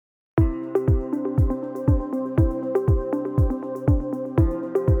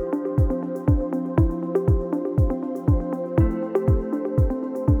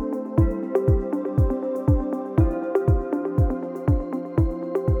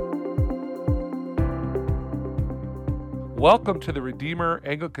Welcome to the Redeemer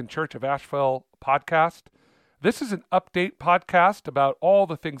Anglican Church of Asheville podcast. This is an update podcast about all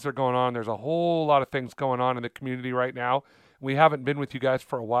the things that are going on. There's a whole lot of things going on in the community right now. We haven't been with you guys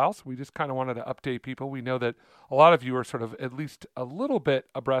for a while, so we just kind of wanted to update people. We know that a lot of you are sort of at least a little bit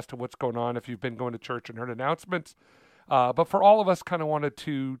abreast of what's going on if you've been going to church and heard announcements. But for all of us, kind of wanted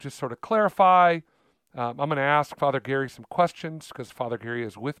to just sort of clarify. I'm going to ask Father Gary some questions because Father Gary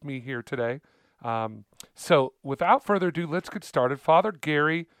is with me here today. So without further ado, let's get started. Father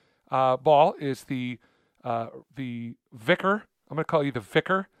Gary Ball is the vicar. I'm going to call you the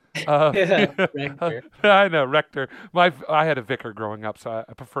vicar. Rector. I know, rector. I had a vicar growing up, so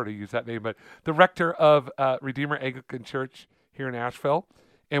I prefer to use that name. But the rector of Redeemer Anglican Church here in Asheville,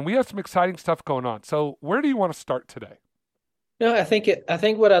 and we have some exciting stuff going on. So where do you want to start today? No, I think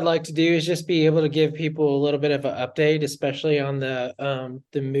what I'd like to do is just be able to give people a little bit of an update, especially on the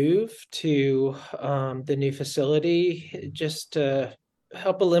move to the new facility, just to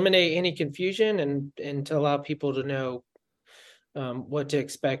help eliminate any confusion and to allow people to know what to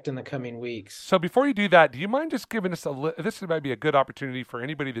expect in the coming weeks. So before you do that, do you mind just giving us this might be a good opportunity for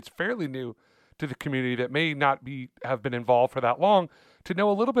anybody that's fairly new to the community that may not have been involved for that long to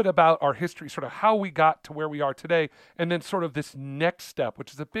know a little bit about our history, sort of how we got to where we are today, and then sort of this next step,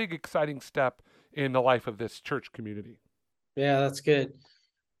 which is a big, exciting step in the life of this church community. Yeah, that's good.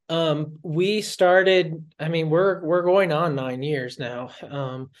 We started, we're going on 9 years now.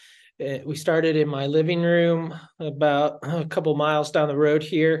 We started in my living room about a couple miles down the road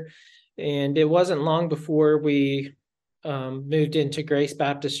here, and it wasn't long before we moved into Grace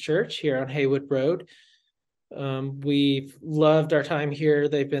Baptist Church here on Haywood Road. We've loved our time here.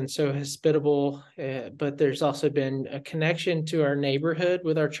 They've been so hospitable, but there's also been a connection to our neighborhood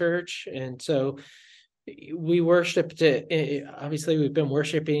with our church. And so we worshiped obviously we've been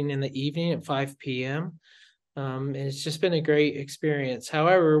worshiping in the evening at 5 p.m. And it's just been a great experience.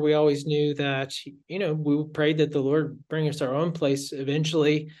 However, we always knew that, we prayed that the Lord bring us our own place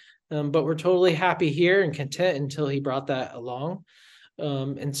eventually. But we're totally happy here and content until he brought that along.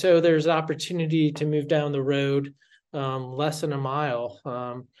 And so there's opportunity to move down the road less than a mile.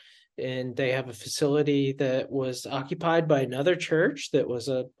 And they have a facility that was occupied by another church that was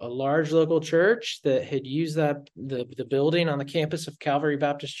a large local church that had used the building on the campus of Calvary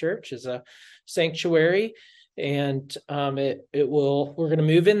Baptist Church as a sanctuary. And we're going to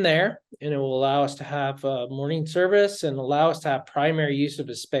move in there, and it will allow us to have morning service and allow us to have primary use of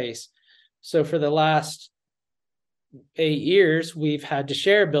the space. So for the last 8 years, we've had to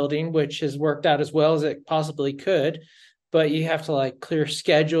share a building, which has worked out as well as it possibly could. But you have to clear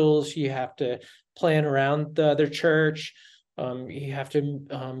schedules. You have to plan around the other church. You have to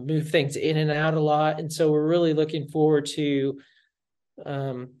move things in and out a lot. And so we're really looking forward to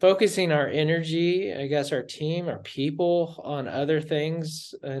focusing our energy, I guess our team, our people on other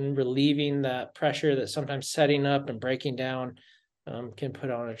things and relieving that pressure that sometimes setting up and breaking down can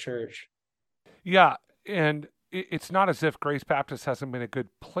put on a church. Yeah, and it's not as if Grace Baptist hasn't been a good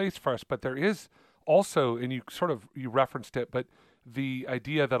place for us, but there is also, and you referenced it, but the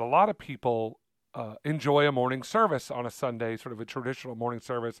idea that a lot of people enjoy a morning service on a Sunday, sort of a traditional morning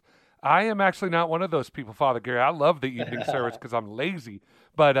service. I am actually not one of those people, Father Gary. I love the evening service because I'm lazy,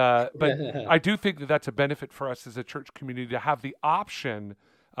 but I do think that that's a benefit for us as a church community to have the option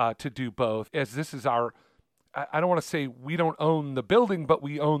to do both. As this is I don't want to say we don't own the building, but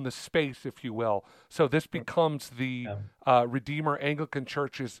we own the space, if you will. So this becomes the Redeemer Anglican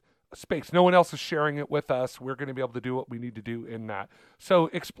Church's space. No one else is sharing it with us. We're going to be able to do what we need to do in that.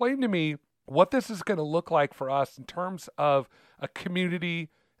 So explain to me what this is going to look like for us in terms of a community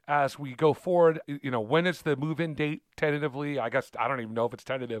as we go forward. When is the move-in date tentatively? I guess I don't even know if it's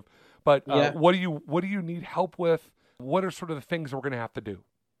tentative, but what do you need help with? What are sort of the things we're going to have to do?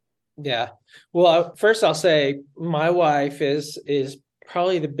 Yeah. Well, first I'll say my wife is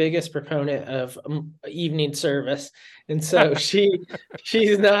probably the biggest proponent of evening service, and so she's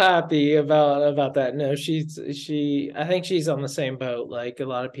not happy about that. No, I think she's on the same boat. Like a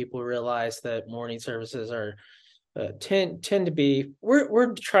lot of people realize that morning services are tend to be.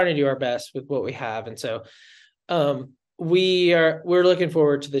 We're trying to do our best with what we have, and so we're looking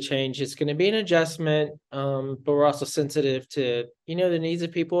forward to the change. It's going to be an adjustment, but we're also sensitive to the needs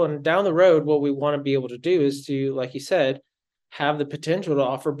of people. And down the road, what we want to be able to do is to, like you said, have the potential to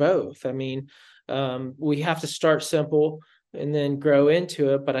offer both. I mean, we have to start simple and then grow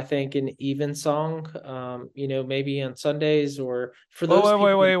into it. But I think an evensong, maybe on Sundays or for those.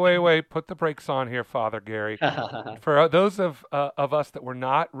 Wait. Put the brakes on here, Father Gary. For those of us that were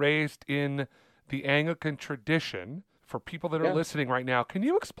not raised in the Anglican tradition, for people that are Yeah. listening right now, can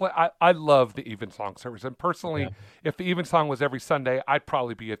you explain? I love the evensong service, and Yeah. personally, if the evensong was every Sunday, I'd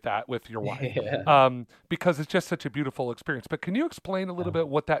probably be at that with your wife, Yeah. because it's just such a beautiful experience. But can you explain a little bit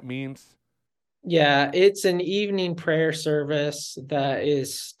what that means? Yeah, it's an evening prayer service that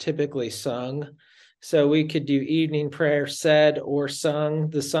is typically sung. So we could do evening prayer said or sung.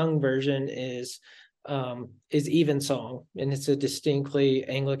 The sung version is evensong, and it's a distinctly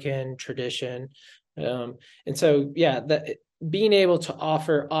Anglican tradition. And so yeah, that being able to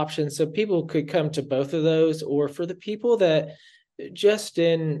offer options so people could come to both of those, or for the people that just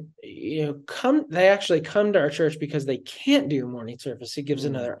in come they actually come to our church because they can't do morning service, it gives Mm.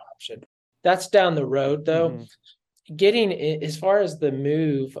 another option. That's down the road though. Hmm. Getting as far as the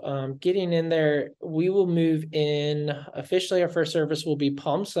move, getting in there, we will move in officially. Our first service will be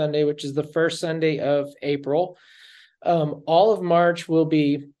Palm Sunday, which is the first Sunday of April. All of March will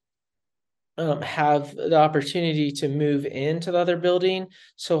be have the opportunity to move into the other building.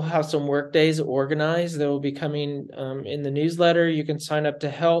 So we'll have some work days organized that will be coming in the newsletter. You can sign up to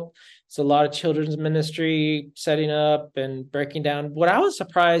help. It's a lot of children's ministry setting up and breaking down. What I was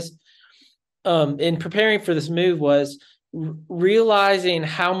surprised in preparing for this move was realizing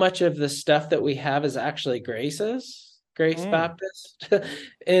how much of the stuff that we have is actually Grace Mm. Baptist.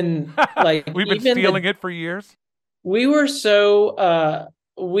 And like We've been even stealing it for years. we were so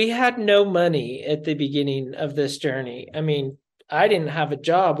we had no money at the beginning of this journey. I mean, I didn't have a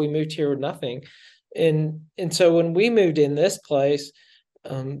job. We moved here with nothing. And so when we moved in this place,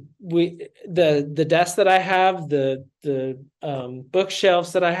 we the desk that I have, the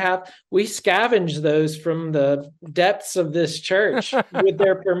bookshelves that I have, we scavenged those from the depths of this church with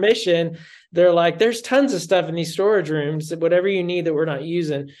their permission. They're like, there's tons of stuff in these storage rooms, whatever you need that we're not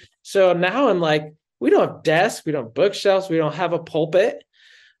using. So now I'm like, we don't have desks, we don't have bookshelves, we don't have a pulpit.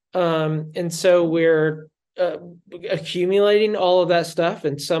 And so we're accumulating all of that stuff,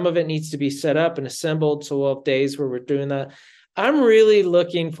 and some of it needs to be set up and assembled. So we'll have days where we're doing that. I'm really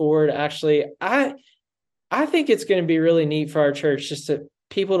looking forward. Actually, I think it's going to be really neat for our church just to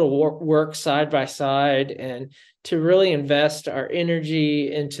people to work side by side and to really invest our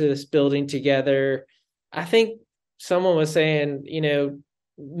energy into this building together. I think someone was saying,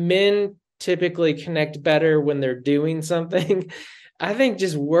 men typically connect better when they're doing something. I think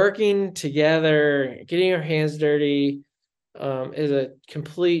just working together, getting your hands dirty, as a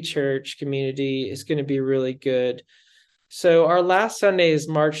complete church community is going to be really good. So our last Sunday is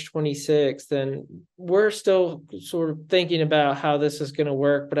March 26th, and we're still sort of thinking about how this is going to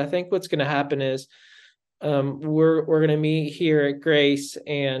work. But I think what's going to happen is we're going to meet here at Grace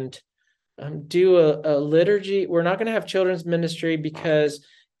and do a liturgy. We're not going to have children's ministry because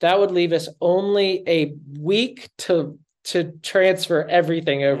that would leave us only a week to transfer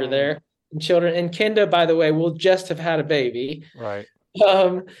everything over Mm. there. And children, and Kenda, by the way, will just have had a baby. Right.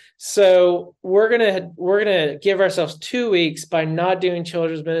 So we're gonna give ourselves 2 weeks by not doing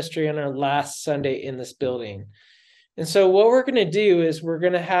children's ministry on our last Sunday in this building. And so what we're gonna do is we're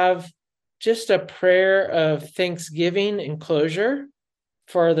gonna have just a prayer of thanksgiving and closure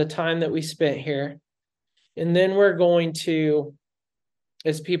for the time that we spent here. And then we're going to,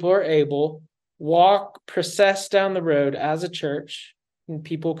 as people are able, process down the road as a church. And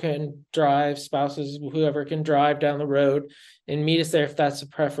people can drive, spouses, whoever can drive down the road and meet us there if that's a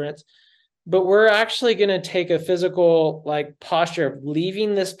preference. But we're actually going to take a physical posture of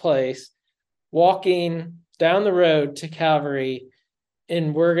leaving this place, walking down the road to Calvary,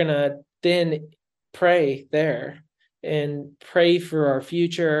 and we're going to then pray there and pray for our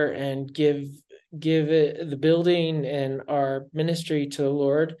future and give it the building and our ministry to the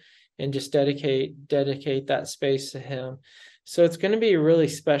Lord, and just dedicate that space to him. So it's going to be a really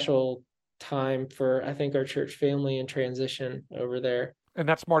special time for, I think, our church family and transition over there. And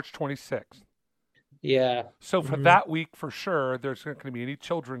that's March 26th. Yeah. So for Mhm. that week, for sure, there's not going to be any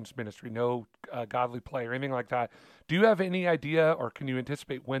children's ministry, no godly play or anything like that. Do you have any idea, or can you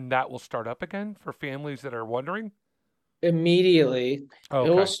anticipate when that will start up again for families that are wondering? Immediately. It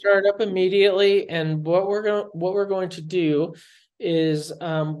will Okay. start up immediately. And what we're going to do is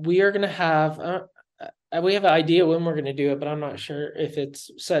we are going to have we have an idea when we're going to do it, but I'm not sure if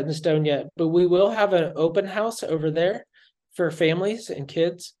it's set in stone yet. But we will have an open house over there for families and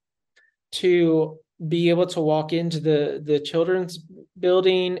kids to be able to walk into the children's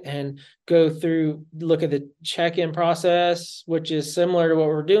building and look at the check-in process, which is similar to what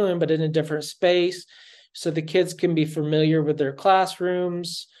we're doing, but in a different space. So the kids can be familiar with their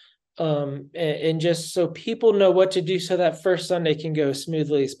classrooms, and just so people know what to do so that first Sunday can go as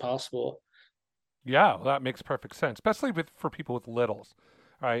smoothly as possible. Yeah, well, that makes perfect sense, especially for people with littles.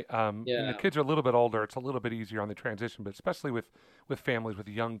 right? Yeah. Kids are a little bit older. It's a little bit easier on the transition, but especially with families with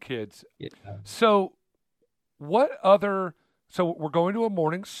young kids. Yeah. So what other? So we're going to a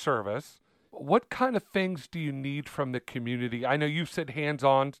morning service. What kind of things do you need from the community? I know you said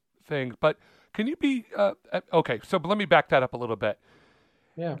hands-on things, but can you be okay? So let me back that up a little bit.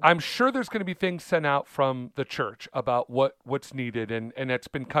 Yeah. I'm sure there's going to be things sent out from the church about what's needed, and it's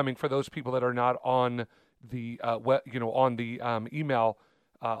been coming for those people that are not on the on the email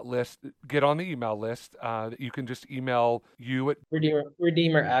list. Get on the email list. You can just email you at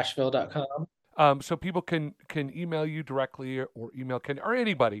Redeemerasheville.com. so people can email you directly or email Ken or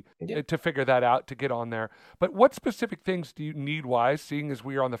anybody Yeah. to figure that out to get on there. But what specific things do you need wise, seeing as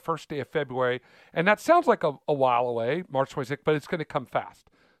we are on the first day of February, and that sounds like a while away, March 26th, but it's going to come fast.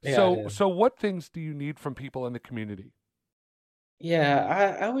 Yeah, it So is. so what things do you need from people in the community?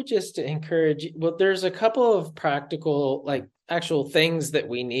 Yeah, I would just encourage, well, there's a couple of practical, like actual things that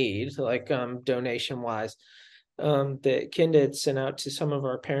we need, like donation wise, that Kinda had sent out to some of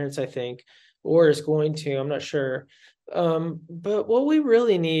our parents, I think, or is going to, I'm not sure. But what we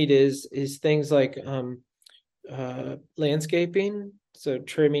really need is things like landscaping, so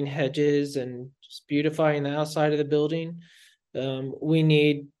trimming hedges and just beautifying the outside of the building. We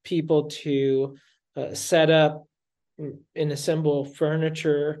need people to set up and assemble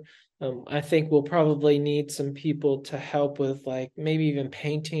furniture. I think we'll probably need some people to help with like maybe even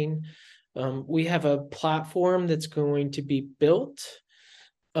painting. We have a platform that's going to be built.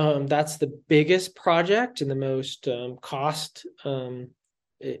 That's the biggest project and the most cost.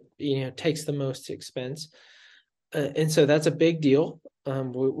 It takes the most expense, and so that's a big deal.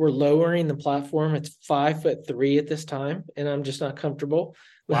 We're lowering the platform. It's 5'3" at this time, and I'm just not comfortable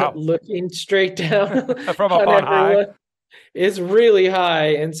Wow. looking straight down From up on on high. everyone. It's really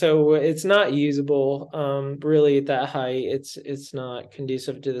high, and so it's not usable. Really at that height, it's not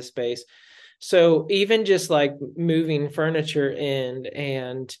conducive to the space. So even just like moving furniture in,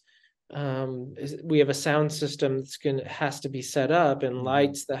 and we have a sound system has to be set up, and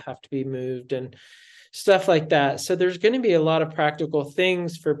lights that have to be moved, and stuff like that. So there's going to be a lot of practical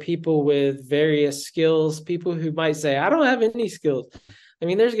things for people with various skills, people who might say, I don't have any skills. I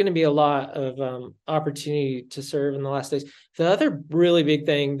mean, there's going to be a lot of opportunity to serve in the last days. The other really big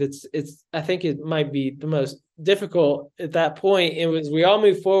thing I think it might be the most difficult at that point, it was we all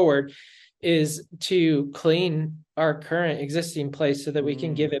move forward, is to clean our current existing place so that we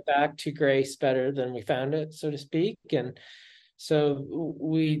can give it back to Grace better than we found it, so to speak. And so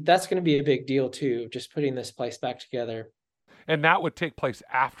that's going to be a big deal too, just putting this place back together. And that would take place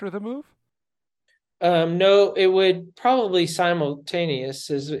after the move? No, it would probably simultaneous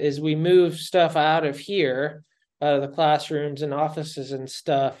as we move stuff out of here, out of the classrooms and offices and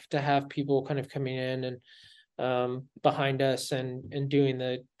stuff, to have people kind of coming in and behind us and doing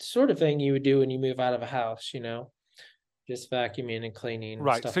the sort of thing you would do when you move out of a house, just vacuuming and cleaning and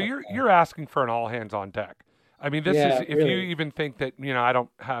Right. stuff So like you're asking for an all hands on deck. I mean, that. this is Yeah, if you really. even think that,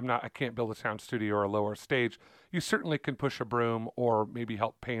 I can't build a sound studio or a lower stage, you certainly can push a broom or maybe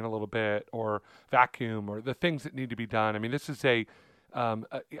help paint a little bit or vacuum or the things that need to be done. I mean, this is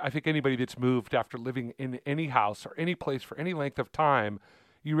I think anybody that's moved after living in any house or any place for any length of time,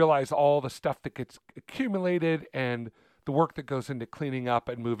 you realize all the stuff that gets accumulated and the work that goes into cleaning up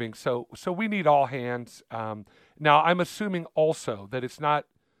and moving. So we need all hands. Now, I'm assuming also that it's not.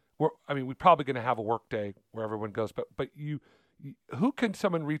 We're probably going to have a work day where everyone goes, but who can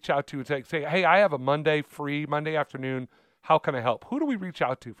someone reach out to and say, hey, I have a Monday afternoon. How can I help? Who do we reach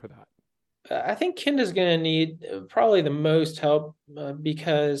out to for that? I think Kenda's going to need probably the most help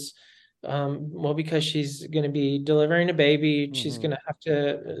because, because she's going to be delivering a baby. She's Mm-hmm. going to have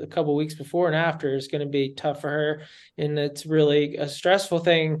to, a couple weeks before and after is going to be tough for her. And it's really a stressful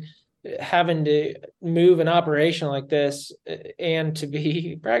thing having to move an operation like this and to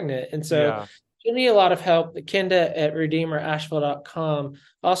be pregnant. And so Yeah. you need a lot of help. Kenda at redeemerasheville.com.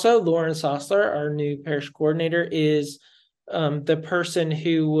 Also, Lauren Sossler, our new parish coordinator, is the person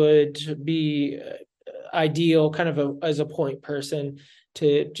who would be ideal kind of as a point person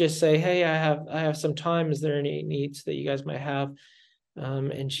to just say, hey, I have some time. Is there any needs that you guys might have?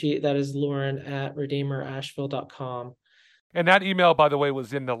 And that is Lauren at redeemerasheville.com. And that email, by the way,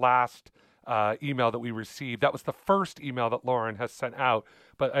 was in the last email that we received. That was the first email that Lauren has sent out.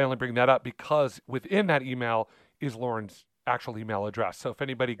 But I only bring that up because within that email is Lauren's actual email address. So if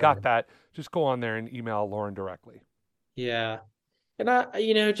anybody got that, just go on there and email Lauren directly. Yeah.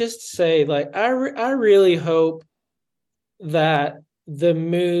 And just say, like, I really hope that the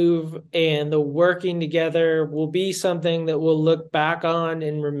move and the working together will be something that we'll look back on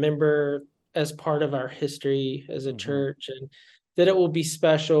and remember as part of our history as a church. And that it will be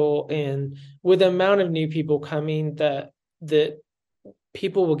special. And with the amount of new people coming, that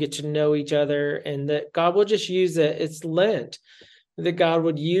people will get to know each other, and that God will just use it. It's Lent, that God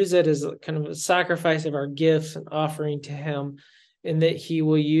would use it as a kind of a sacrifice of our gifts and offering to him, and that he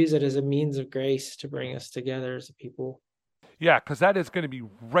will use it as a means of grace to bring us together as a people. Yeah, because that is going to be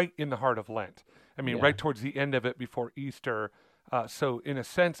right in the heart of Lent. I mean, Yeah. right towards the end of it before Easter. So, in a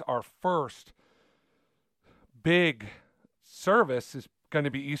sense, our first big service is going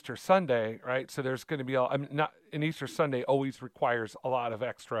to be Easter Sunday, right? So there's going to be I mean, not an Easter Sunday always requires a lot of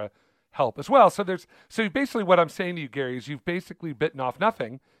extra help as well. So basically what I'm saying to you, Gary, is you've basically bitten off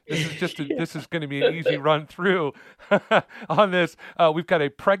nothing. This is going to be an easy run through on this. We've got a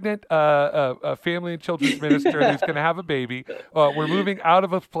pregnant family and children's minister who's going to have a baby. We're moving out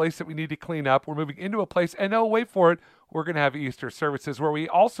of a place that we need to clean up. We're moving into a place, and oh, wait for it, we're going to have Easter services where we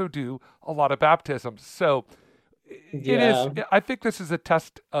also do a lot of baptisms. So it is. Yeah. I think this is a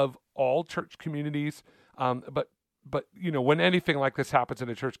test of all church communities. But when anything like this happens in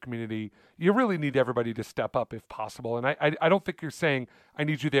a church community, you really need everybody to step up if possible. And I don't think you're saying I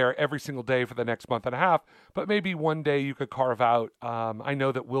need you there every single day for the next month and a half, but maybe one day you could carve out. I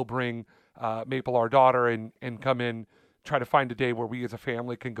know that we'll bring Maple, our daughter, and come in, try to find a day where we as a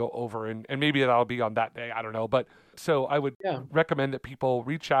family can go over, and maybe that'll be on that day. I don't know. But so I would Yeah. recommend that people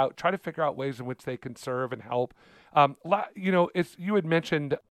reach out, try to figure out ways in which they can serve and help. It's, you had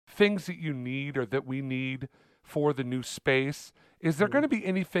mentioned things that you need or that we need for the new space. Is there going to be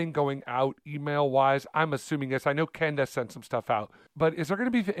anything going out email wise? I'm assuming yes. I know Kenda sent some stuff out, but is there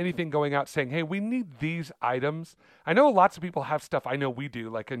going to be anything going out saying, hey, we need these items? I know lots of people have stuff. I know we do,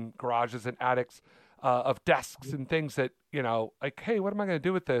 like in garages and attics, of desks and things that, like, hey, what am I going to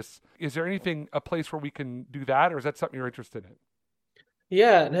do with this? Is there a place where we can do that? Or is that something you're interested in?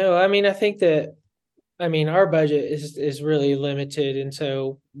 Yeah, no, I mean, I think that, I mean, our budget is really limited, and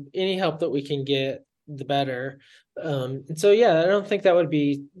so any help that we can get, the better. And so yeah, I don't think that would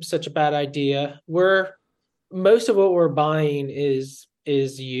be such a bad idea. Most of what we're buying is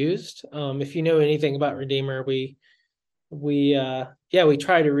used. If you know anything about Redeemer, we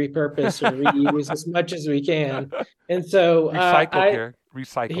try to repurpose or reuse as much as we can. And so Recycle, I Gary.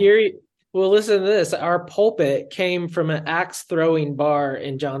 Recycle. here well, listen to this. Our pulpit came from an axe throwing bar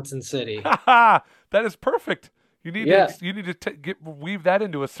in Johnson City. That is perfect. You need Yeah, to weave that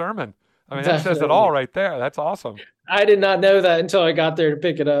into a sermon. I mean, that says it all definitely. right there. That's awesome. I did not know that until I got there to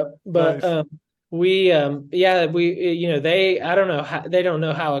pick it up. But Nice. I don't know how, they don't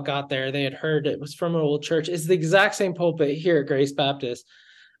know how it got there. They had heard it was from an old church. It's the exact same pulpit here at Grace Baptist.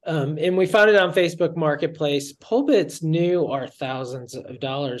 And we found it on Facebook Marketplace. Pulpits new are thousands of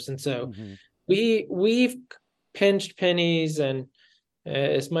dollars, and so Hmm. we've pinched pennies and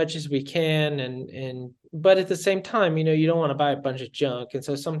as much as we can, and but at the same time, you don't want to buy a bunch of junk, and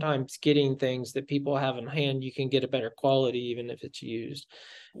so sometimes getting things that people have in hand, you can get a better quality even if it's used.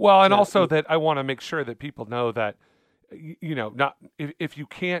 Well, and So also that I want to make sure that people know that, not if you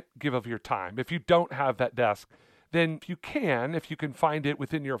can't give of your time, if you don't have that desk, then if you can find it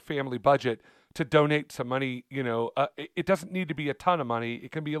within your family budget to donate some money, it doesn't need to be a ton of money.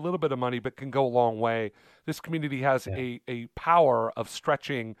 It can be a little bit of money, but can go a long way. This community has yeah. a power of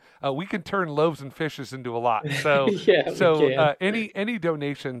stretching. We can turn loaves and fishes into a lot. So, Yeah, we so can. any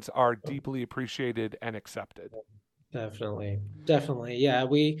donations are deeply appreciated and accepted. Definitely. Yeah,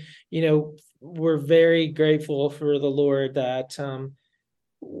 we're very grateful for the Lord that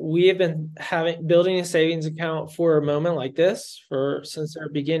we have been building a savings account for a moment like this for since our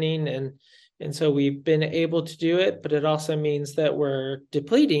beginning, and so we've been able to do it, but it also means that we're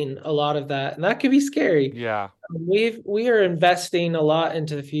depleting a lot of that, and that could be scary. Yeah. We are investing a lot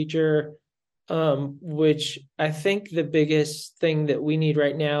into the future, which I think the biggest thing that we need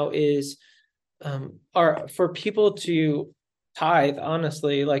right now is are for people to tithe,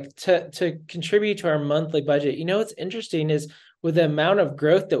 honestly, like to contribute to our monthly budget. What's interesting is with the amount of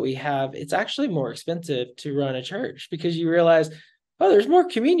growth that we have, it's actually more expensive to run a church because you realize, oh, there's more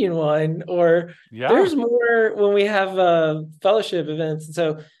communion wine, or Yeah. there's more when we have fellowship events. And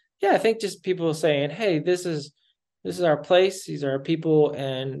so yeah, I think just people saying, hey, this is our place, these are our people,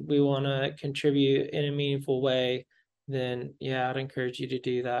 and we want to contribute in a meaningful way, then yeah, I'd encourage you to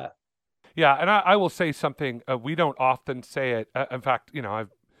do that. Yeah, and I will say something. We don't often say it. In fact, I've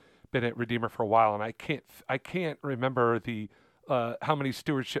been at Redeemer for a while, and I can't remember the how many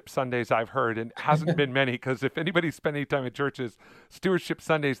stewardship Sundays I've heard, and it hasn't been many because if anybody's spent any time at churches, stewardship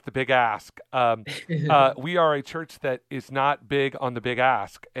Sunday's the big ask. We are a church that is not big on the big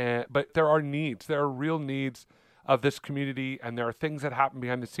ask, but there are needs. There are real needs of this community, and there are things that happen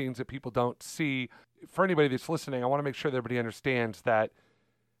behind the scenes that people don't see. for anybody that's listening, I want to make sure that everybody understands that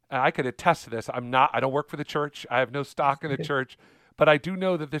I could attest to this. I don't work for the church. I have no stock in the church, but I do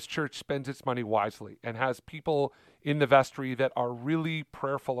know that this church spends its money wisely and has people in the vestry that are really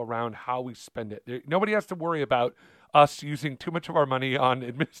prayerful around how we spend it. Nobody has to worry about us using too much of our money on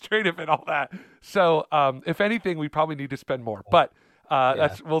administrative and all that. So, if anything, we probably need to spend more. But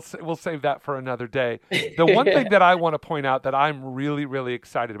we'll save that for another day. The one thing that I want to point out that I'm really, really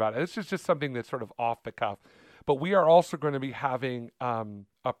excited about, and this is just something that's sort of off the cuff, but we are also going to be having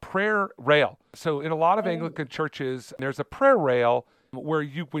a prayer rail. So in a lot of Anglican churches, there's a prayer rail where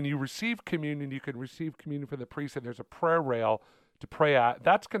when you receive communion, you can receive communion from the priest, and there's a prayer rail to pray at.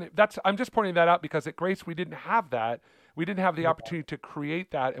 I'm just pointing that out because at Grace we didn't have that. We didn't have the opportunity to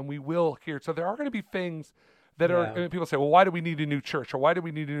create that, and we will here. So there are going to be things that are, people say, well, why do we need a new church, or why do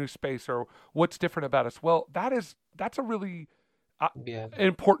we need a new space, or what's different about us? Well, that's a really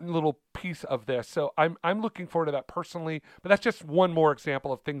important little piece of this. So I'm looking forward to that personally, but that's just one more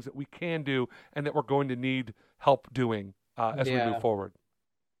example of things that we can do and that we're going to need help doing as we move forward.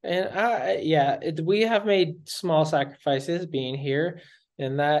 And we have made small sacrifices being here,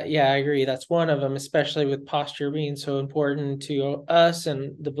 and that, I agree. That's one of them, especially with posture being so important to us,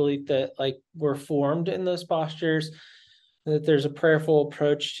 and the belief that like we're formed in those postures, that there's a prayerful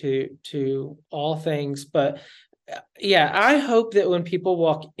approach to all things. But I hope that when people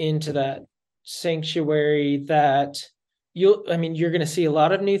walk into that sanctuary, that you're going to see a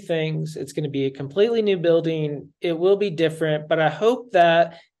lot of new things. It's going to be a completely new building. It will be different, but I hope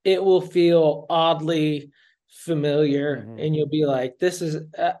that it will feel oddly familiar, and you'll be like,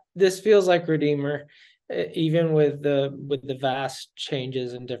 this feels like Redeemer, even with the vast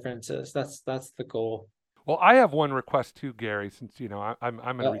changes and differences. That's the goal. Well, I have one request too, Gary, since I'm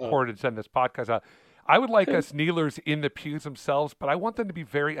going to record and send this podcast out. I would like us kneelers in the pews themselves, but I want them to be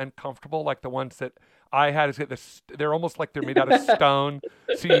very uncomfortable, like the ones that I had. They're almost like they're made out of stone,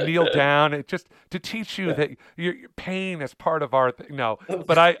 so you kneel down. It just to teach you that your pain is part of our thing. No,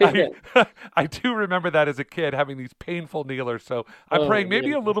 but I do remember that as a kid, having these painful kneelers. So I'm praying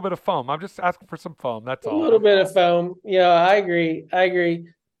maybe a little bit of foam. I'm just asking for some foam. That's all. A little bit of foam. Yeah, I agree.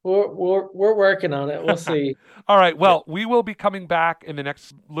 We're working on it. We'll see. All right. Well, we will be coming back in the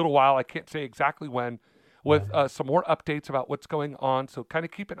next little while. I can't say exactly when, with some more updates about what's going on. So kind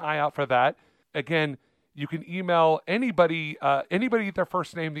of keep an eye out for that. Again, you can email anybody their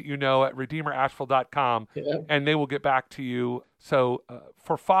first name that you know at redeemerasheville.com, and they will get back to you. So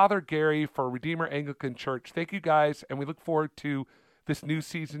for Father Gary, for Redeemer Anglican Church, thank you guys, and we look forward to this new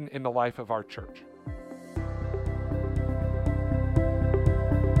season in the life of our church.